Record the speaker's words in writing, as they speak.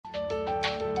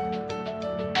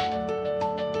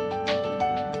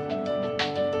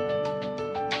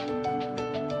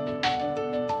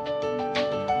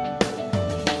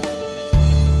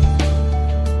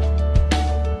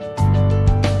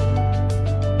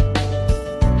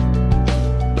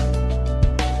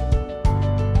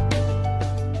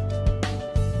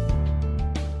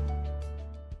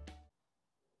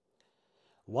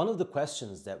One of the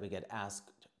questions that we get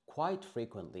asked quite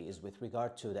frequently is with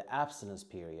regard to the abstinence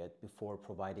period before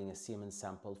providing a semen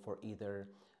sample for either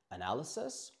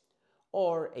analysis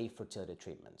or a fertility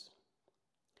treatment.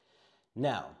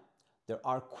 Now, there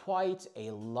are quite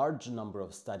a large number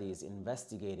of studies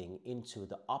investigating into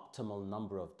the optimal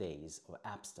number of days of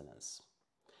abstinence.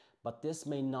 But this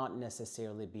may not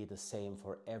necessarily be the same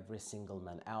for every single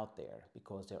man out there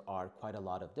because there are quite a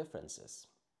lot of differences.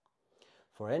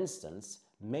 For instance,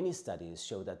 many studies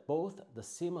show that both the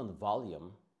semen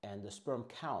volume and the sperm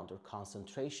count or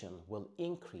concentration will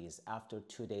increase after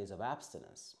 2 days of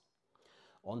abstinence.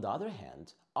 On the other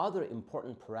hand, other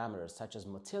important parameters such as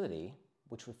motility,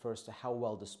 which refers to how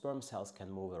well the sperm cells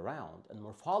can move around, and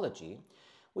morphology,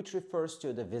 which refers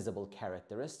to the visible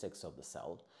characteristics of the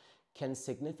cell, can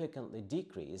significantly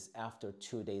decrease after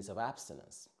 2 days of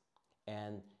abstinence.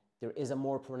 And there is a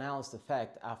more pronounced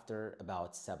effect after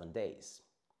about 7 days.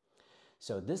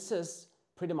 So this is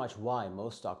pretty much why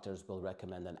most doctors will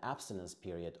recommend an abstinence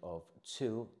period of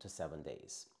 2 to 7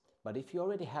 days. But if you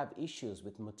already have issues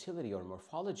with motility or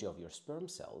morphology of your sperm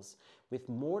cells, with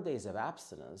more days of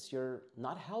abstinence, you're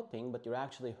not helping, but you're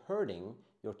actually hurting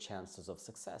your chances of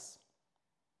success.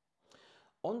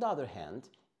 On the other hand,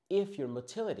 if your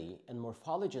motility and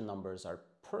morphology numbers are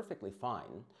perfectly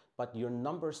fine, but your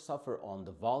numbers suffer on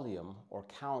the volume or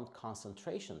count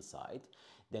concentration side,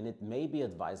 then it may be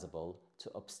advisable to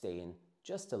abstain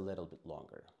just a little bit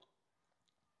longer.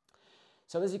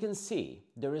 So as you can see,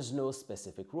 there is no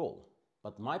specific rule,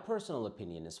 but my personal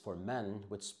opinion is for men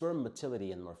with sperm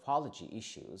motility and morphology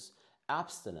issues,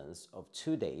 abstinence of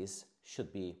 2 days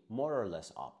should be more or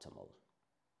less optimal.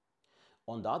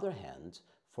 On the other hand,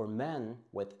 for men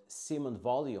with semen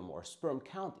volume or sperm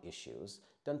count issues,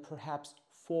 then perhaps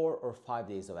 4 or 5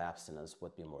 days of abstinence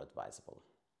would be more advisable.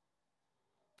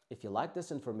 If you like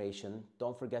this information,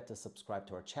 don't forget to subscribe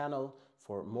to our channel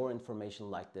for more information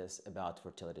like this about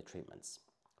fertility treatments.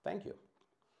 Thank you.